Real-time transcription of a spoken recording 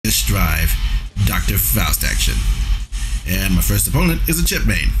Hellish Drive, Dr. Faust action. And my first opponent is a chip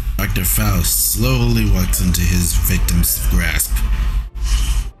main. Dr. Faust slowly walks into his victim's grasp.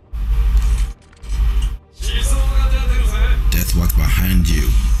 Death walks behind you.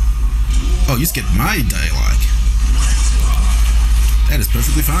 Oh, you skipped my dialogue. That is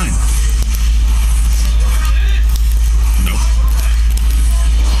perfectly fine. Nope.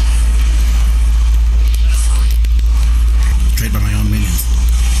 Betrayed by my own minions.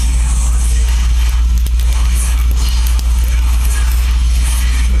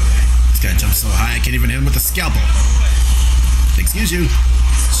 This guy jumps so high I can't even hit him with a scalpel. Excuse you.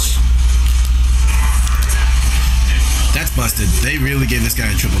 That's busted. They really gave this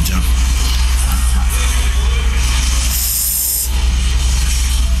guy a triple jump.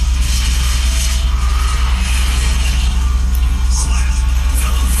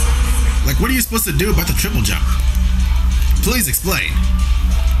 Like, what are you supposed to do about the triple jump? Please explain.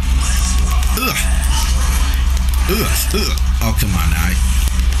 Ugh. Ugh. Ugh. Oh, come on now.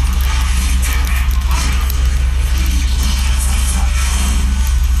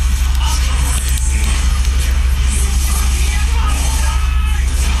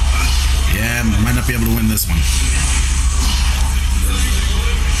 Yeah, might not be able to win this one.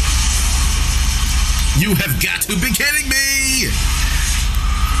 You have got to be kidding me!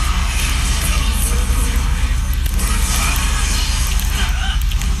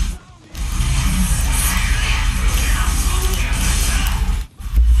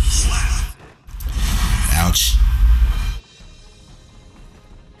 Ouch.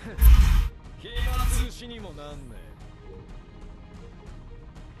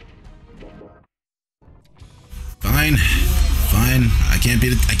 Fine. Fine. I can't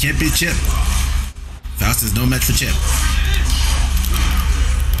beat Chip. Faust is no match for Chip.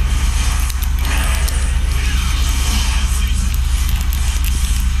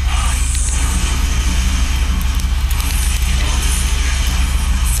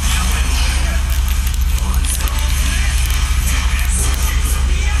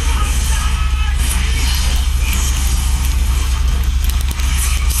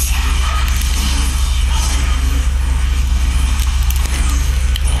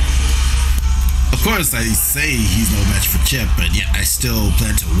 Of course, I say he's no match for Chip, but yet I still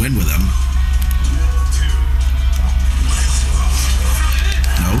plan to win with him.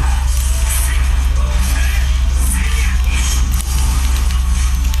 No.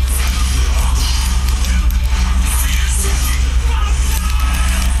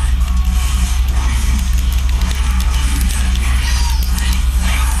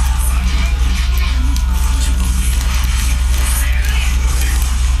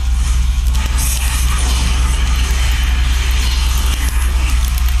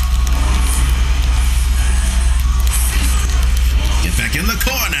 In the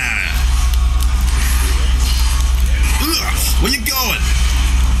corner. Ugh, where you going?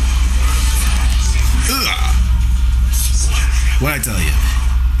 Ugh. What'd I tell you?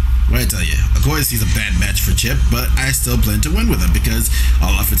 What'd I tell you? Of course, he's a bad match for Chip, but I still plan to win with him because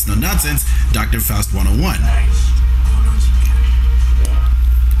all off it's no nonsense. Dr. Faust 101.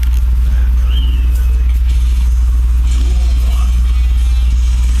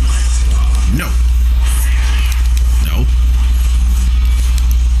 No. No.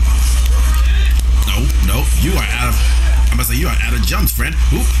 No, you are out of. I must say you are out of jumps, friend.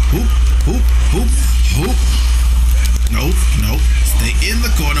 Hoop, hoop, hoop, hoop, hoop. No, no. Stay in the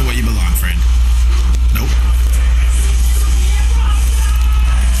corner where you belong, friend. Nope.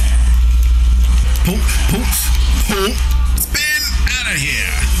 Poop, poop, poop. Spin out of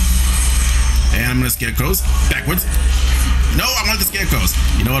here. And I'm gonna scarecrows backwards. No, I want the scarecrows.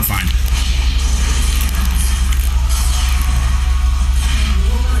 You know what? Fine.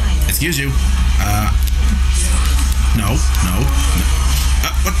 Excuse you. No, no, no.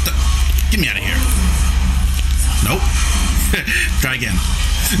 What the? Get me out of here. Nope. Try again.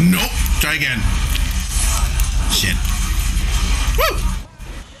 Nope. Try again. Shit. Woo!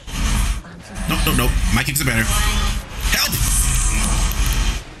 Nope, nope, nope. My kicks are better. Help!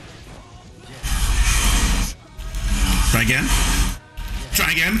 Try again.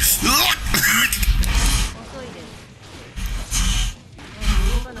 Try again.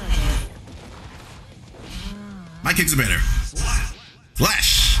 My kicks are better.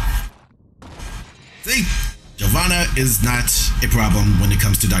 Flash! See? Giovanna is not a problem when it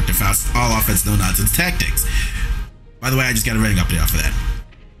comes to Dr. Faust. All offense, no nonsense tactics. By the way, I just got a rating update off of that.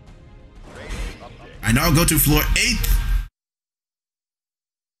 I now go to floor 8.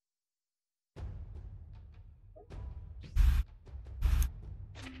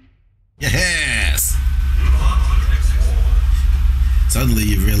 Yes! Suddenly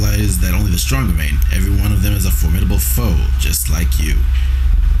you realize realize that only the strong remain. Every one of them is a formidable foe, just like you.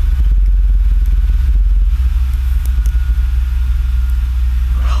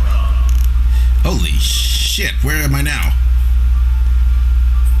 Holy shit, where am I now?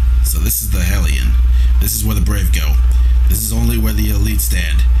 So this is the Hellion. This is where the brave go. This is only where the elite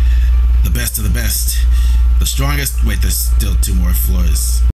stand. The best of the best. The strongest. Wait, there's still 2 more floors.